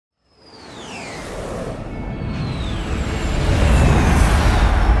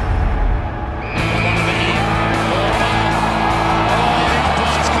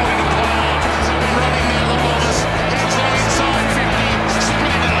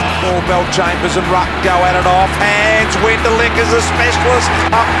Chambers and Ruck go at it off hands. Winderlich is a specialist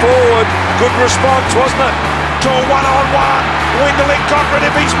up forward. Good response, wasn't it? To a one-on-one. Winderlich got rid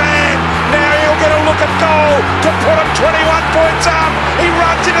of his man. Now he'll get a look at goal to put him 21 points up. He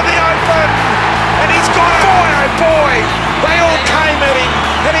runs into the open and he's got it. Boy, oh boy, they all came at him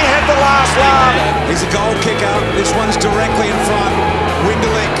and he had the last laugh. He's a goal kicker. This one's directly in front.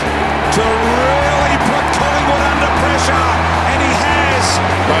 Winderlich to really put Collingwood under pressure, and he has.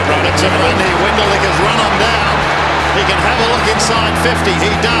 Great run, it's a run here. Winderlich has run on down. He can have a look inside 50.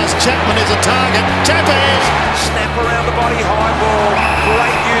 He does. Chapman is a target. Chapman! Snap around the body, high ball.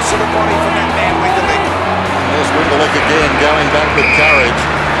 Great use of the body from that man, Winderlich. There's Winderlich again, going back with courage.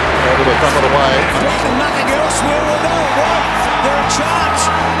 Able to thumb it away. Nothing else will revolve, right? They're a chance,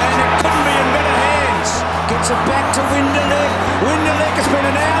 and it couldn't be in better hands. Gets it back to Winderlich. Winderlich has been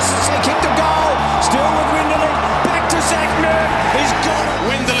announced since they kicked a goal. Still with Winderlich. Back to Zachman. He's got it.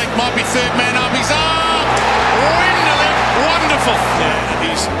 Winderlich might be third man up. He's up! Winderlich, wonderful! Yeah,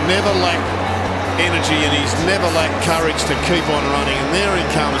 he's never lacked energy and he's never lacked courage to keep on running. And there he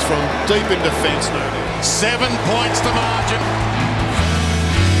comes from deep in defence. 7 points to margin.